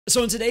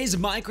So in today's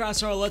Minecraft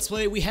Star Let's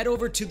Play, we head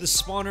over to the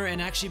spawner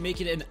and actually make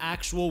it an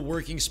actual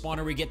working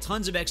spawner. We get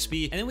tons of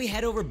XP, and then we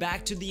head over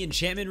back to the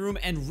enchantment room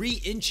and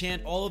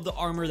re-enchant all of the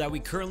armor that we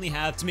currently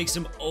have to make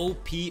some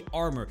OP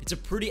armor. It's a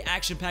pretty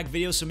action-packed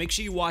video, so make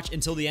sure you watch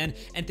until the end.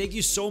 And thank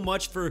you so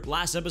much for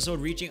last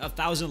episode reaching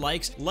 1,000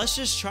 likes. Let's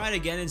just try it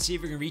again and see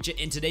if we can reach it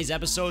in today's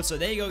episode. So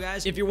there you go,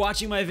 guys. If you're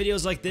watching my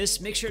videos like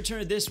this, make sure to turn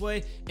it this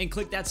way and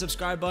click that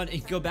subscribe button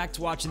and go back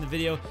to watching the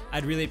video.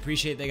 I'd really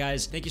appreciate that,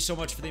 guys. Thank you so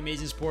much for the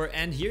amazing support.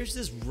 And here's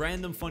this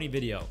random funny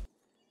video.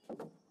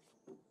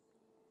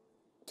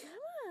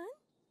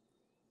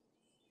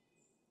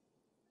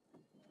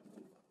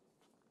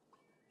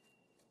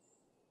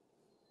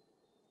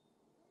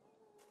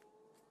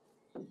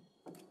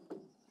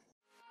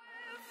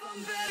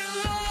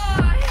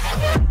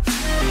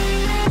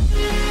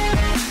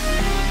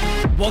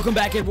 Welcome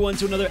back, everyone,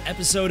 to another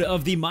episode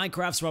of the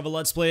Minecraft Survival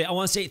Let's Play. I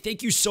want to say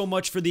thank you so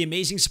much for the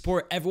amazing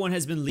support everyone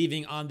has been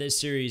leaving on this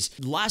series.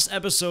 Last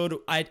episode,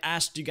 I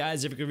asked you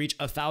guys if we could reach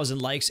 1,000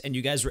 likes, and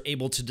you guys were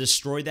able to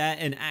destroy that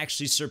and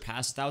actually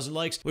surpass 1,000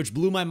 likes, which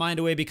blew my mind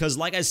away because,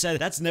 like I said,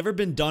 that's never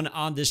been done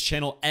on this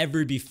channel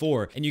ever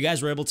before, and you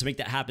guys were able to make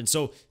that happen.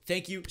 So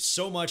thank you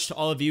so much to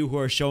all of you who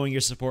are showing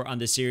your support on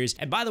this series.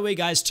 And by the way,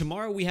 guys,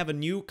 tomorrow we have a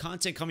new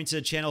content coming to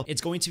the channel.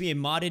 It's going to be a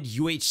modded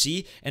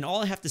UHC, and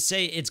all I have to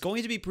say, it's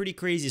going to be pretty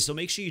crazy. So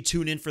make sure you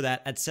tune in for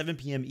that at 7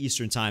 p.m.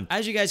 Eastern time.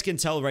 As you guys can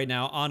tell right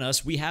now on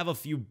us, we have a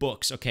few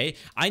books, okay?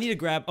 I need to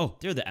grab, oh,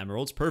 they're the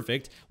emeralds,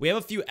 perfect. We have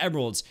a few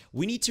emeralds.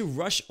 We need to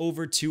rush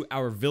over to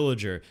our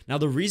villager. Now,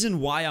 the reason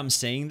why I'm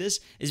saying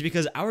this is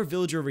because our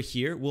villager over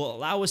here will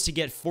allow us to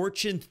get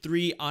Fortune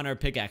 3 on our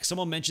pickaxe.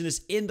 Someone mentioned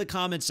this in the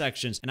comment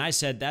sections, and I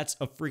said that's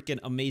a freaking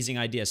amazing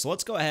idea. So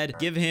let's go ahead,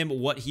 give him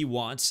what he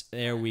wants.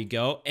 There we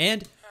go.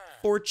 And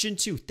Fortune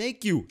 2.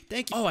 Thank you.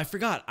 Thank you. Oh, I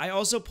forgot. I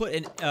also put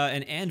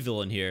an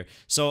anvil in here.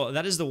 So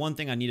that is the one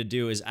thing I need to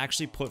do is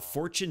actually put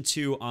Fortune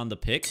 2 on the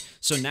pick.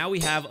 So now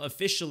we have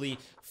officially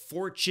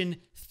Fortune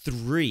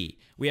 3.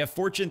 We have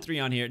Fortune 3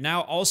 on here.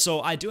 Now, also,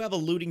 I do have a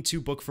looting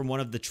 2 book from one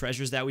of the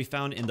treasures that we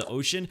found in the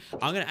ocean.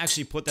 I'm going to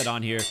actually put that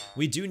on here.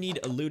 We do need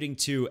a looting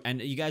 2,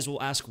 and you guys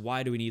will ask,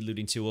 why do we need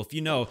looting 2? Well, if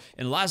you know,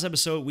 in the last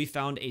episode, we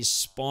found a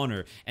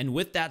spawner, and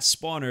with that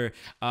spawner,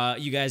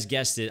 you guys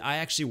guessed it, I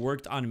actually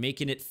worked on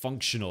making it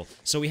functional.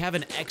 So we have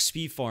an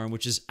XP farm,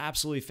 which is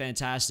absolutely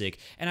fantastic,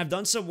 and I've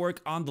done some work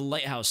on the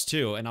lighthouse,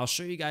 too, and I'll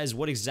show you guys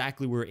what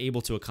exactly we're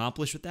able to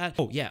accomplish with that.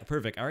 Oh, yeah,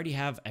 perfect. I already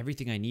have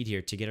everything I need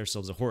here to get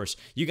ourselves a horse.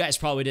 You guys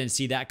probably didn't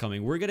see that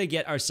coming. We're gonna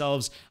get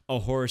ourselves a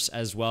horse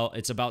as well.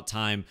 It's about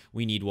time.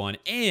 We need one.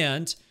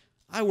 And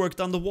I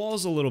worked on the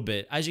walls a little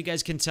bit. As you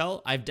guys can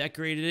tell, I've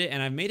decorated it,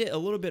 and I've made it a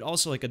little bit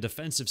also like a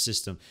defensive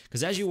system,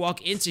 because as you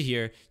walk into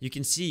here, you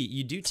can see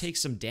you do take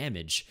some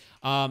damage.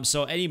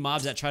 So any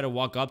mobs that try to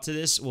walk up to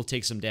this will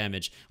take some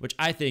damage, which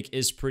I think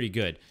is pretty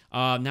good.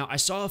 Now, I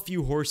saw a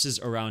few horses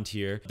around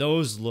here.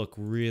 Those look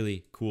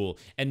really cool.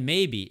 And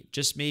maybe,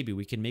 just maybe,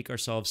 we can make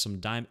ourselves some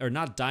diamond, or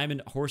not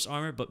diamond horse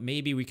armor, but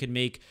maybe we could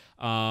make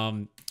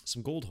some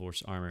gold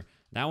horse armor.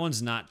 That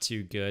one's not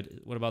too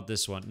good. What about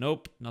this one?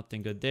 Nope,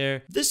 nothing good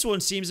there. This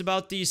one seems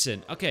about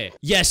decent. Okay.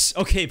 Yes.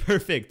 Okay,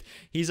 perfect.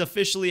 He's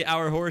officially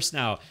our horse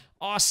now.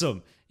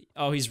 Awesome.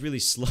 Oh, he's really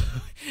slow.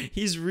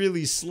 He's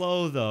really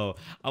slow, though.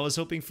 I was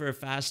hoping for a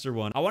faster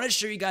one. I want to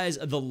show you guys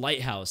the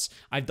lighthouse.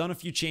 I've done a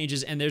few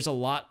changes, and there's a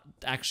lot,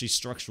 actually,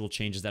 structural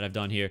changes that I've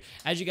done here.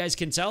 As you guys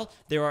can tell,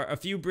 there are a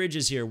few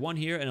bridges here. One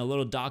here and a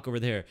little dock over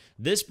there.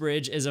 This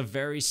bridge is a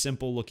very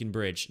simple-looking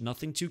bridge.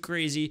 Nothing too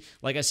crazy.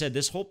 Like I said,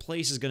 this whole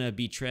place is going to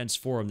be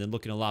transformed and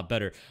looking a lot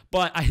better.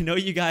 But I know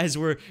you guys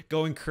were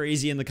going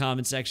crazy in the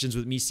comment sections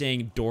with me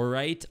saying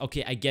dorite.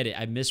 Okay, I get it.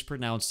 I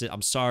mispronounced it.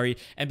 I'm sorry.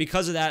 And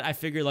because of that, I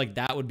figured, like,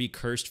 that would be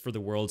cursed for the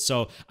world.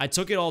 So I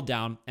took it all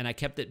down and I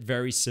kept it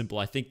very simple.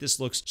 I think this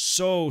looks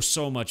so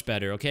much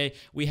better. Okay,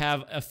 we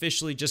have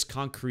officially just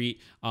concrete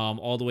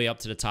all the way up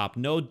to the top.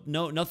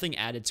 Nothing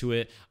added to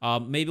it.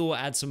 Maybe we'll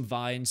add some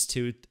vines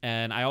too,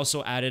 and I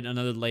also added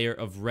another layer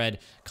of red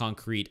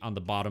concrete on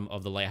the bottom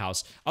of the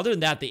lighthouse. Other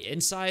than that, the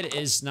inside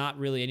is not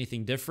really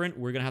anything different.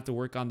 We're gonna have to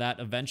work on that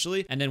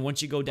eventually. And then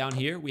once you go down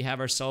here, we have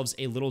ourselves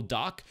a little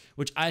dock,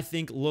 which I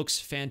think looks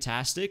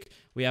fantastic.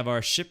 We have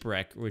our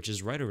shipwreck, which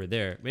is right over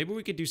there. Maybe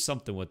we could do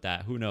something with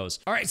that. Who knows?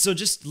 All right, so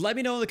just let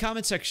me know in the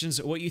comment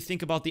sections what you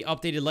think about the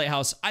updated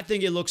lighthouse. I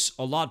think it looks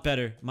a lot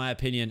better, in my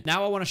opinion.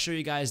 Now I want to show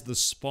you guys the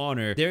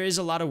spawner. There is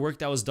a lot of work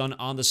that was done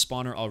on the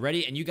spawner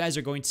already, and you guys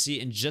are going to see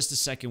in just a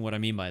second what I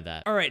mean by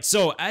that. All right,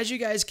 so as you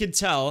guys can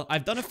tell,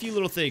 I've done a few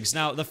little things.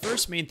 Now, the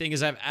first main thing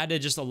is I've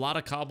added just a lot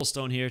of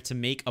cobblestone here to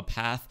make a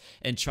path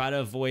and try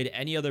to avoid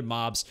any other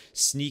mobs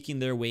sneaking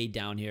their way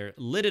down here.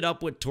 Lit it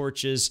up with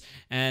torches,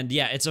 and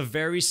yeah, it's a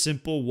very simple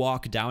simple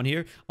walk down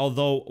here,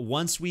 although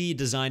once we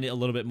design it a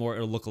little bit more,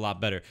 it'll look a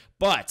lot better.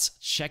 But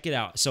check it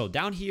out. So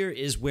down here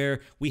is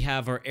where we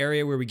have our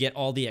area where we get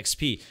all the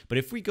XP. But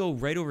if we go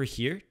right over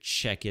here,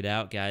 check it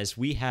out, guys.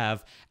 We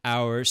have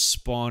our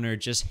spawner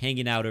just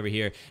hanging out over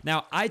here.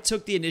 Now, I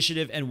took the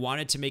initiative and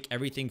wanted to make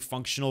everything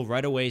functional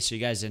right away so you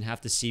guys didn't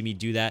have to see me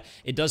do that.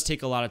 It does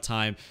take a lot of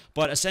time,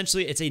 but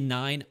essentially it's a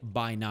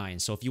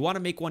 9x9. So if you want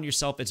to make one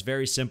yourself, it's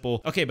very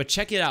simple. Okay, but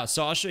check it out.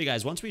 So I'll show you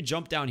guys. Once we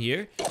jump down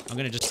here, I'm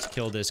going to just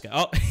kill this guy.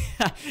 Oh,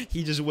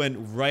 he just went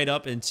right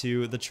up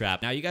into the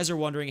trap. Now, you guys are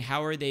wondering,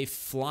 how are they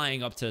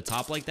flying up to the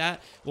top like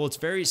that? Well, it's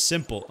very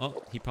simple.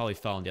 Oh, he probably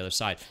fell on the other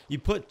side. You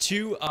put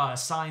two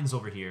signs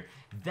over here.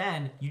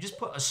 Then you just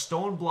put a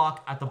stone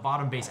block at the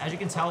bottom base. As you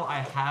can tell, I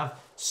have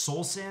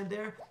soul sand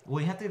there. Well,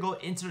 you have to go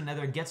into the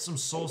nether, get some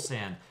soul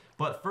sand.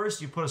 But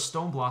first, you put a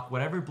stone block,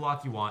 whatever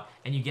block you want,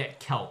 and you get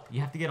kelp. You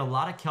have to get a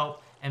lot of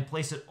kelp and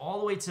place it all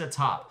the way to the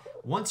top.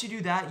 Once you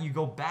do that, you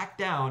go back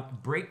down,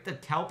 break the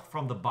kelp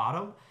from the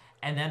bottom,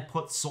 and then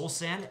put soul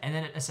sand, and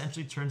then it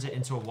essentially turns it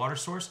into a water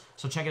source.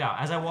 So check it out.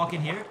 As I walk in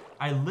here,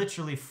 I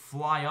literally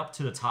fly up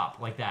to the top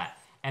like that.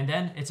 And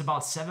then it's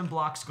about 7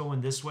 blocks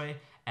going this way,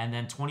 and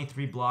then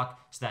 23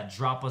 blocks that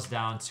drop us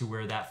down to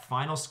where that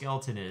final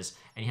skeleton is,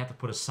 and you have to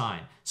put a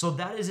sign. So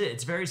that is it.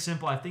 It's very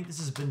simple. I think this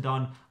has been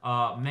done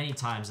many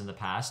times in the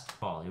past.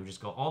 Well, you would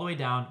just go all the way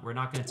down. We're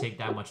not going to take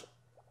that much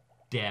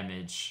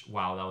damage.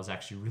 Wow, that was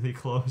actually really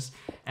close.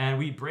 And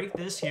we break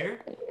this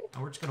here,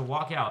 and we're just going to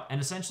walk out.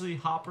 And essentially,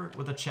 hopper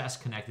with a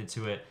chest connected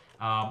to it.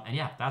 And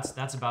yeah,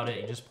 that's about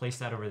it. You just place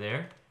that over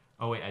there.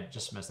 Oh, wait, I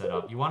just messed that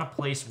up. You want to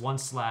place one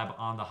slab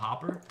on the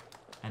hopper,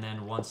 and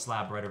then one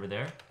slab right over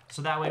there.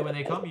 So that way when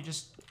they come, you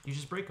just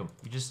break them.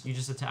 You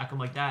just attack them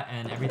like that,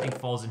 and everything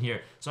falls in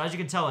here. So as you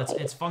can tell,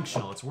 it's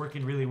functional. It's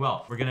working really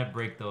well. We're gonna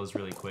break those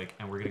really quick,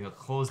 and we're gonna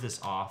close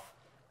this off.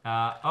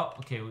 Oh,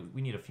 okay,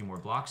 we need a few more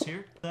blocks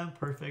here. Then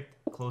perfect.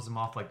 Close them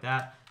off like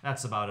that.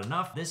 That's about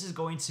enough. This is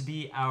going to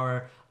be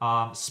our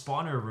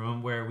spawner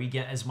room where we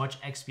get as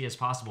much XP as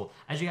possible.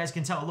 As you guys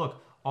can tell,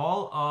 look,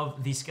 all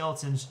of the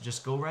skeletons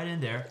just go right in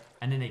there,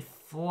 and then they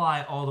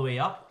fly all the way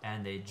up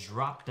and they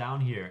drop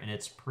down here, and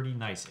it's pretty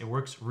nice. It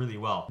works really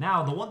well.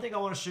 Now, the one thing I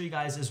want to show you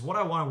guys is what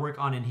I want to work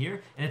on in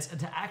here, and it's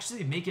to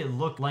actually make it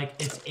look like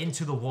it's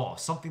into the wall,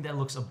 something that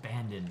looks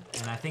abandoned,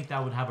 and I think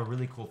that would have a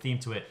really cool theme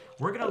to it.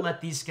 We're gonna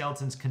let these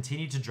skeletons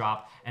continue to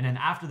drop, and then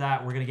after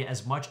that, we're gonna get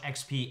as much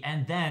XP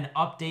and then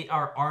update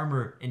our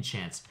armor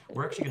enchants.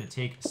 We're actually gonna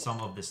take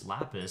some of this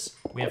lapis.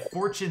 We have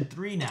Fortune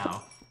 3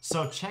 now,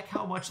 so check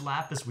how much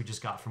lapis we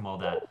just got from all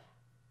that.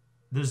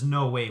 There's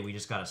no way we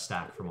just got a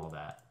stack from all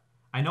that.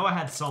 I know I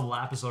had some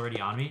lapis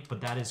already on me,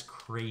 but that is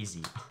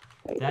crazy.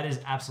 That is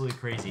absolutely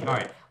crazy. All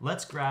right,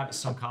 let's grab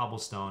some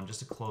cobblestone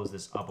just to close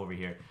this up over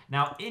here.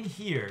 Now, in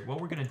here,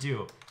 what we're going to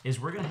do is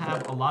we're going to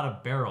have a lot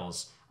of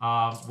barrels,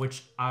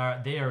 which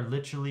they are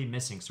literally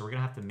missing. So we're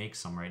going to have to make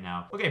some right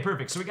now. Okay,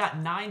 perfect. So we got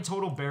 9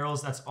 total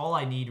barrels. That's all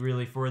I need,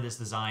 really, for this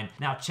design.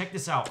 Now, check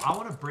this out. I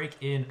want to break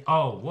in...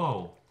 Oh,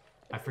 whoa.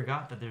 I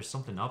forgot that there's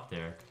something up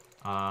there.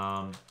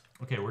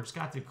 Okay, we're just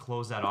got to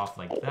close that off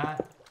like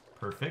that.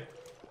 Perfect.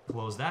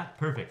 Close that.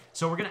 Perfect.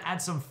 So we're going to add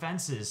some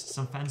fences,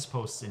 some fence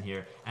posts in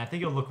here. And I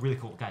think it'll look really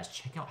cool. Guys,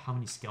 check out how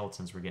many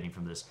skeletons we're getting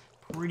from this.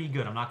 Pretty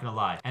good, I'm not going to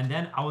lie. And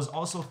then I was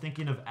also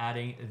thinking of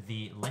adding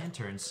the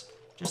lanterns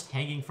just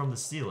hanging from the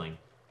ceiling.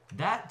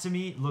 That, to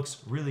me, looks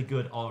really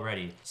good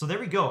already. So there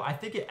we go. I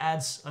think it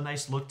adds a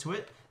nice look to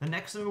it. The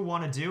next thing we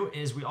want to do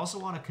is we also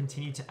want to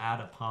continue to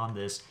add upon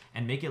this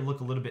and make it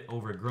look a little bit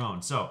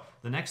overgrown. So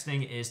the next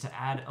thing is to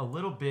add a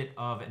little bit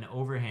of an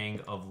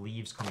overhang of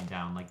leaves coming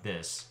down like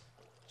this.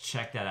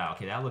 Check that out.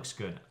 Okay, that looks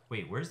good.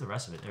 Wait, where's the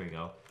rest of it? There we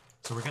go.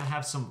 So we're going to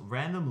have some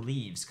random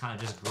leaves kind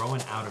of just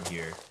growing out of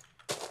here.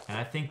 And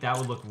I think that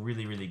would look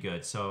really, really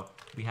good. So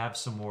we have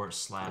some more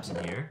slabs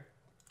in here.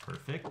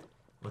 Perfect.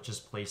 Let's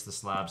just place the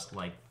slabs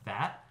like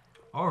that.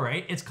 All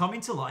right, it's coming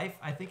to life.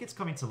 I think it's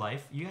coming to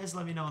life. You guys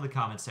let me know in the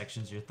comment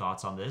sections your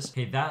thoughts on this.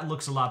 Okay, that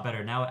looks a lot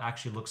better. Now it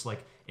actually looks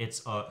like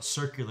it's a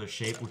circular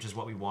shape, which is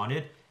what we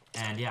wanted.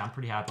 And yeah, I'm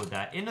pretty happy with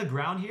that. In the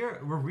ground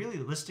here, we're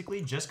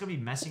realistically just gonna be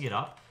messing it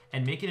up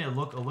and making it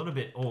look a little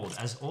bit old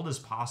as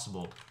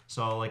possible.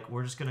 So like,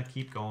 we're just gonna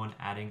keep going,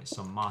 adding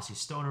some mossy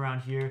stone around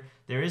here.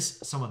 There is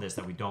some of this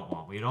that we don't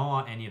want. We don't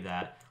want any of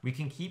that. We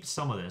can keep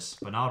some of this,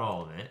 but not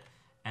all of it.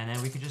 And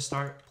then we could just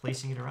start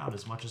placing it around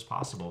as much as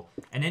possible.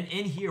 And then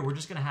in here, we're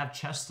just gonna have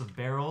chests of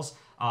barrels.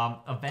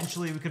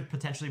 Eventually, we could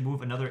potentially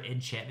move another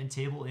enchantment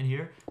table in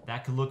here.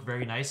 That could look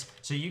very nice.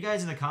 So you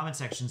guys in the comment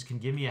sections can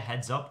give me a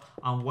heads up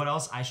on what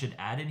else I should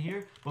add in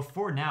here. But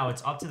for now,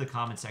 it's up to the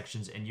comment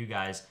sections and you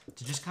guys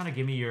to just kind of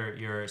give me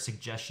your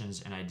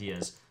suggestions and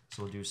ideas.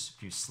 So we'll do a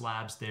few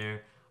slabs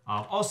there.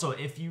 Also,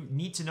 if you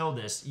need to know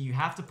this, you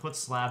have to put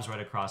slabs right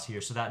across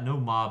here so that no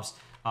mobs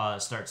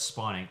start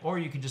spawning, or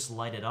you can just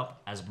light it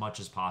up as much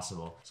as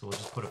possible. So we'll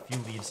just put a few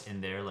leaves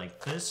in there like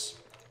this.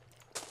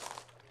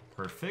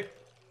 Perfect.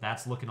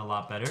 That's looking a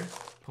lot better.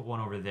 Put one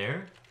over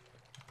there.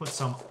 Put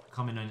some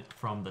coming in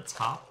from the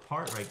top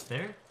part right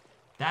there.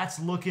 That's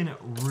looking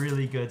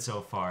really good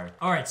so far.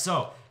 All right,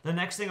 so the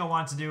next thing I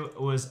wanted to do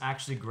was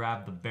actually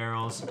grab the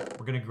barrels.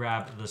 We're gonna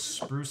grab the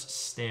spruce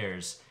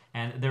stairs.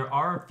 And there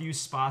are a few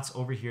spots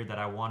over here that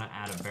I want to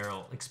add a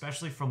barrel,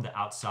 especially from the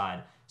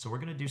outside. So we're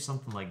going to do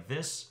something like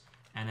this,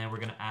 and then we're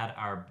going to add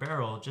our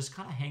barrel just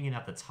kind of hanging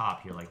at the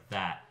top here like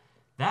that.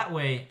 That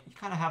way, you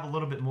kind of have a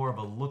little bit more of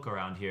a look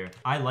around here.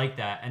 I like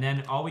that. And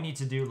then all we need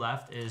to do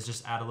left is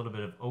just add a little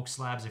bit of oak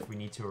slabs if we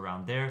need to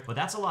around there. But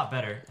that's a lot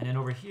better. And then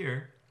over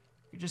here,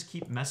 you just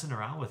keep messing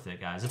around with it,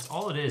 guys. That's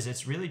all it is.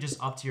 It's really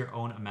just up to your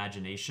own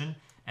imagination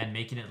and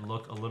making it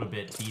look a little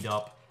bit beat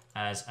up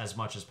as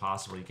much as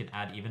possible. You can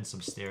add even some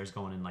stairs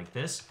going in like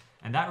this.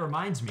 And that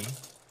reminds me,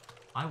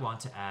 I want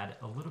to add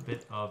a little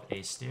bit of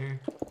a stair,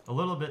 a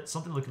little bit,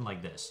 something looking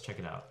like this. Check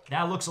it out.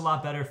 That looks a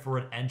lot better for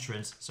an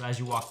entrance. So as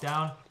you walk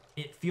down,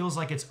 it feels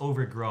like it's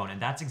overgrown, and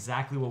that's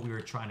exactly what we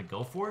were trying to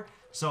go for.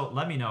 So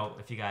let me know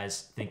if you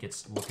guys think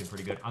it's looking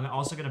pretty good. I'm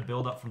also gonna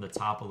build up from the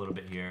top a little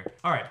bit here.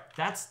 All right,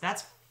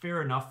 that's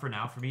fair enough for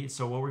now for me.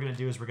 So what we're gonna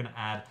do is we're gonna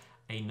add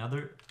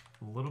another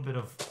little bit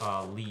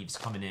of leaves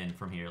coming in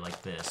from here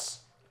like this.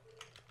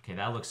 Okay,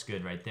 that looks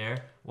good right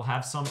there. We'll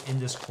have some in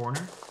this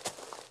corner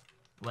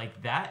like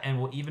that,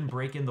 and we'll even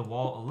break in the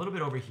wall a little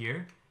bit over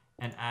here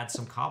and add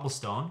some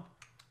cobblestone.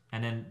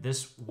 And then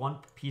this one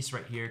piece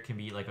right here can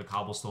be like a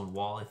cobblestone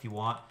wall if you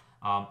want.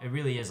 It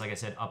really is, like I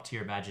said, up to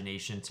your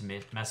imagination to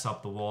mess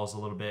up the walls a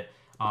little bit.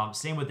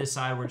 Same with this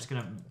side. We're just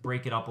gonna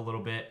break it up a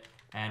little bit,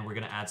 and we're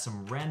gonna add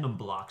some random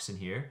blocks in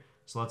here.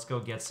 So let's go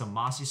get some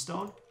mossy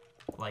stone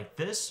like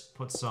this,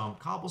 put some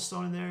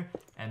cobblestone in there,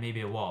 and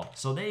maybe a wall.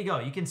 So there you go.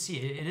 You can see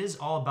it is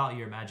all about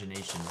your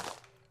imagination.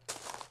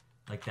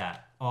 Like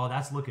that. Oh,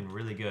 that's looking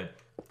really good.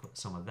 Put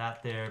some of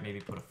that there. Maybe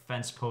put a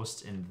fence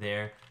post in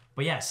there.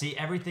 But yeah, see,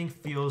 everything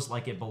feels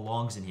like it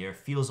belongs in here. It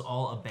feels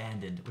all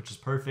abandoned, which is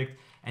perfect.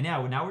 And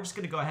yeah, now we're just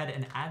going to go ahead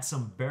and add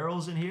some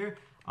barrels in here,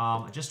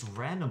 just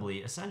randomly.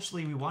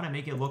 Essentially, we want to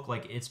make it look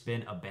like it's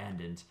been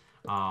abandoned.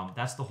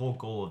 That's the whole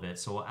goal of it.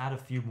 So we'll add a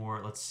few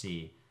more. Let's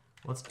see.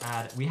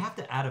 We have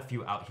to add a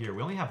few out here.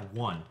 We only have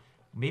one.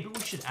 Maybe we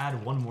should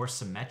add one more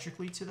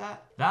symmetrically to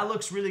that. That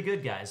looks really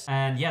good, guys.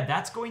 And yeah,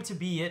 that's going to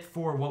be it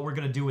for what we're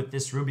going to do with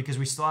this room, because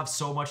we still have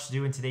so much to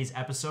do in today's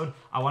episode.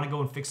 I want to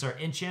go and fix our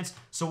enchants.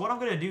 So what I'm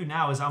going to do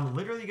now is I'm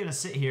literally going to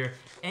sit here,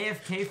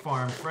 AFK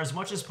farm for as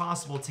much as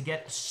possible to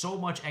get so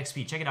much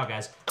XP. Check it out,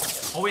 guys.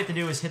 All we have to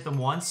do is hit them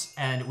once,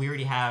 and we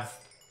already have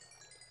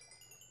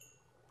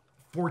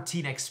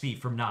 14 XP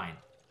from 9.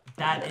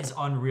 That is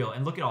unreal.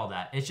 And look at all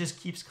that. It just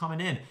keeps coming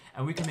in.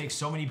 And we can make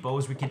so many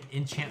bows. We can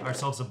enchant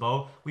ourselves a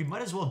bow. We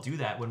might as well do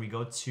that when we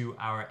go to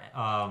our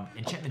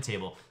enchantment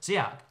table. So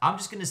yeah, I'm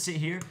just going to sit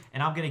here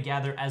and I'm going to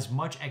gather as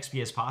much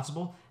XP as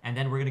possible. And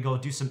then we're going to go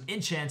do some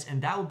enchants.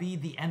 And that will be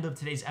the end of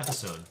today's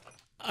episode.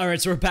 All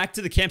right, so we're back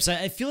to the campsite.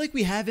 I feel like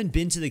we haven't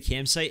been to the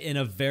campsite in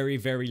a very,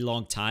 very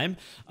long time.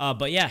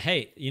 But yeah,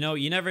 hey, you know,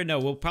 you never know.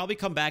 We'll probably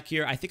come back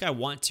here. I think I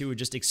want to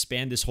just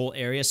expand this whole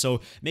area.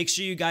 So make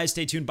sure you guys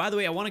stay tuned. By the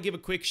way, I want to give a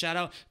quick shout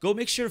out. Go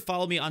make sure to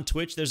follow me on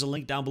Twitch. There's a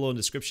link down below in the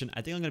description.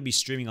 I think I'm going to be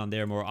streaming on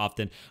there more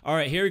often. All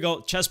right, here we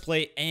go. Chest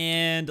plate.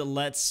 And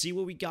let's see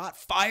what we got.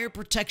 Fire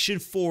protection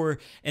 4.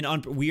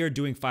 And we are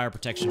doing fire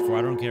protection 4.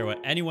 I don't care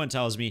what anyone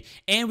tells me.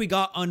 And we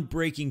got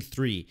unbreaking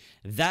 3.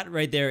 That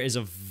right there is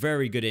a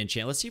very good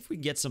enchant. Let's see if we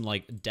can get some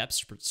like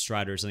depth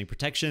strider or something.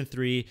 Protection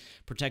 3,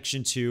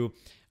 protection 2.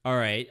 All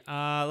right,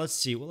 let's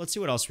see. Well, let's see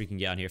what else we can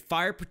get on here.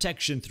 Fire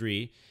protection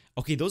 3.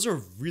 Okay, those are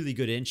really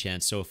good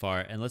enchants so far.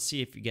 And let's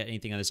see if we get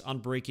anything on this.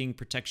 Unbreaking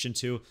protection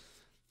 2.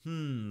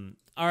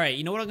 All right,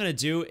 you know what I'm gonna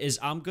do is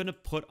I'm gonna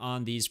put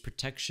on these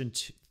protection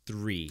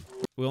 3.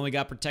 We only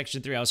got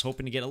protection 3. I was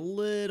hoping to get a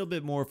little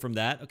bit more from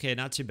that. Okay,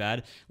 not too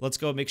bad. Let's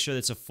go make sure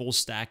that's a full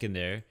stack in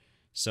there.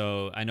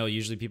 So I know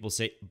usually people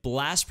say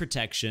blast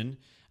protection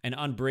and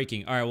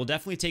unbreaking. All right, we'll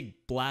definitely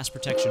take blast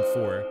protection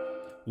 4.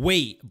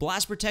 Wait,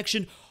 blast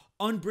protection,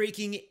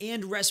 unbreaking,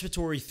 and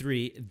respiratory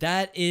 3.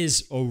 That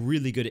is a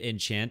really good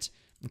enchant.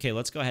 Okay,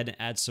 let's go ahead and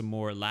add some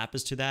more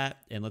lapis to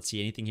that. And let's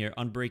see anything here.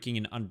 Unbreaking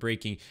and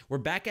unbreaking. We're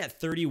back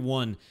at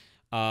 31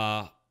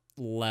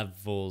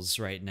 levels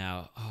right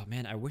now. Oh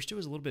man, I wish there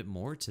was a little bit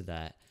more to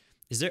that.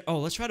 Is there? Oh,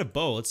 let's try to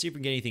bow. Let's see if we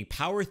can get anything.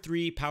 Power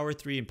 3,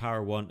 and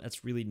power 1.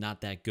 That's really not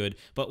that good,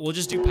 but we'll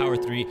just do power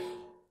 3.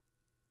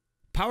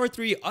 Power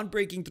 3,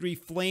 unbreaking 3,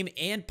 flame,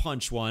 and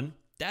punch 1.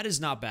 That is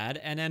not bad.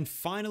 And then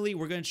finally,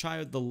 we're going to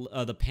try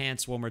the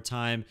pants one more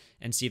time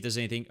and see if there's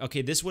anything.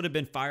 Okay, this would have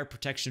been fire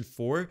protection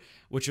 4,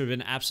 which would have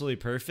been absolutely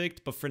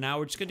perfect. But for now,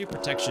 we're just going to do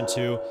protection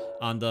 2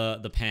 on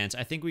the pants.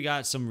 I think we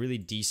got some really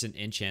decent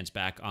enchants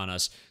back on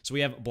us. So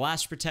we have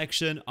blast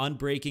protection,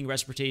 unbreaking,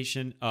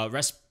 respiration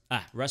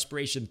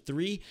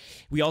 3.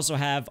 We also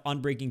have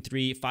unbreaking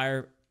 3,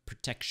 fire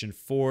protection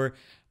 4,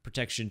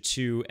 protection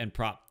 2, and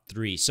prop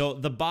 3. So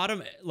the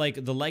bottom,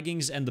 like the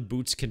leggings and the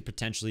boots, can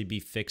potentially be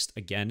fixed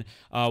again.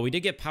 We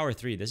did get power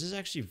 3. This is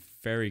actually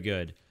very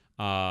good.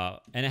 And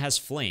it has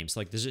flames.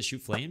 Like, does it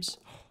shoot flames?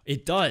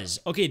 It does.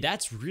 Okay,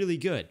 that's really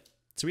good.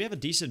 So we have a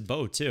decent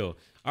bow too.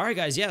 All right,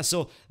 guys. Yeah,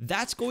 so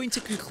that's going to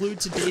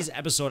conclude today's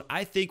episode.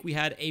 I think we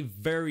had a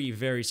very,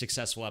 very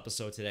successful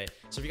episode today.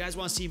 So if you guys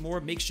want to see more,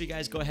 make sure you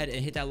guys go ahead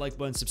and hit that like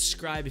button,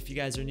 subscribe if you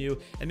guys are new,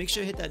 and make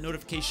sure you hit that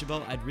notification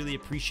bell. I'd really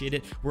appreciate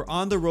it. We're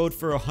on the road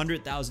for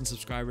 100,000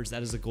 subscribers.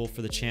 That is the goal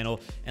for the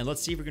channel. And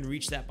let's see if we're going to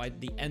reach that by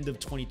the end of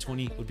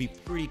 2020. It would be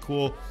pretty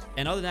cool.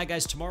 And other than that,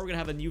 guys, tomorrow we're going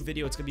to have a new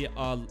video. It's going to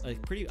be a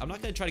pretty, I'm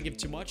not going to try to give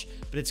too much,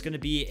 but it's going to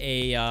be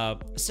a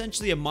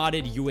essentially a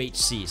modded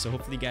UHC. So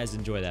hopefully you guys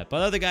enjoy that.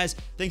 But other guys,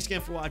 thanks again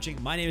for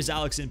watching. My name is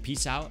Alxton.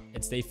 Peace out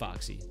and stay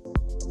foxy.